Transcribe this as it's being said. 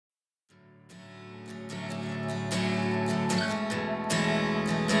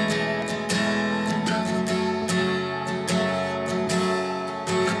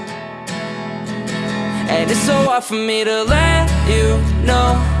it's so hard for me to let you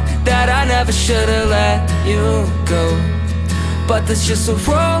know that I never should've let you go. But that's just a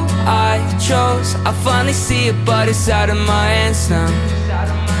road I chose. I finally see it, but it's out of my hands now.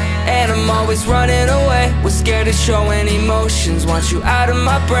 And I'm always running away, we're scared of showing emotions. Want you out of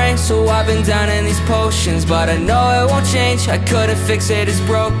my brain, so I've been down in these potions. But I know it won't change, I couldn't fix it, it's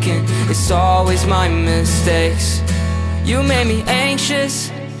broken. It's always my mistakes. You made me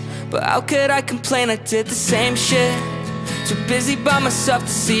anxious, but how could I complain? I did the same shit. Too busy by myself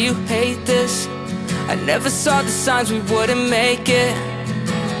to see you hate this. I never saw the signs we wouldn't make it.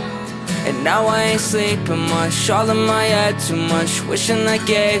 And now I ain't sleeping much, all in my head too much. Wishing I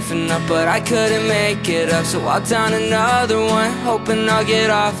gave enough, but I couldn't make it up. So I'll down another one, hoping I'll get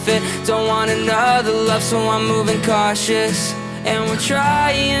off it. Don't want another love, so I'm moving cautious. And we're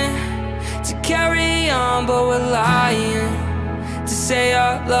trying to carry on, but we're lying to say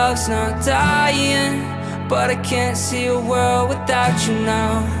our love's not dying. But I can't see a world without you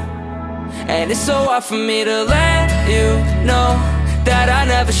now. And it's so hard for me to let you know that I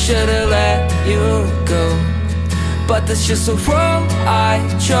never should've let you go. But that's just a road I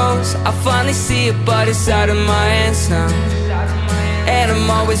chose. I finally see it, but it's out of my hands now. And I'm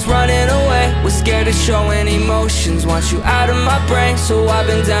always running away, we're scared of showing emotions. Want you out of my brain, so I've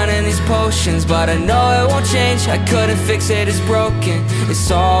been down in these potions. But I know it won't change, I couldn't fix it, it's broken.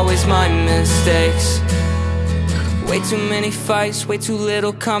 It's always my mistakes. Way too many fights, way too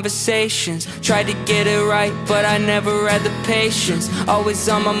little conversations. Tried to get it right, but I never had the patience. Always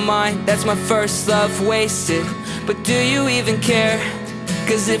on my mind, that's my first love wasted. But do you even care?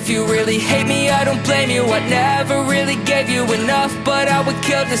 Cause if you really hate me, I don't blame you. I never really gave you enough, but I would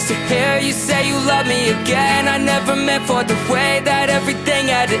kill just to hear you say you love me again. I never meant for the way that everything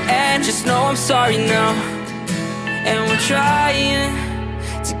had to end. Just know I'm sorry now. And we're trying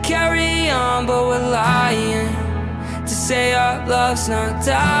to carry on, but we're lying to say our love's not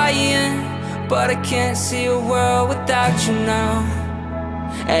dying. But I can't see a world without you now.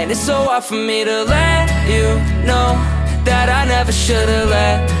 And it's so hard for me to let you know that I never should've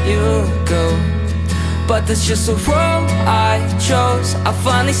let you go. But that's just a road I chose. I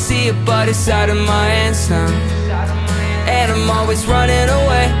finally see it, but it's out of my hands now. And I'm always running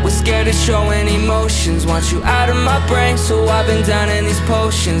away, we're scared of showing emotions. Want you out of my brain, so I've been down in these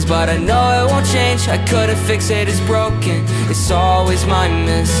potions. But I know it won't change, I couldn't fix it, it's broken. It's always my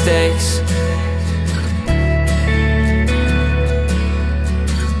mistakes.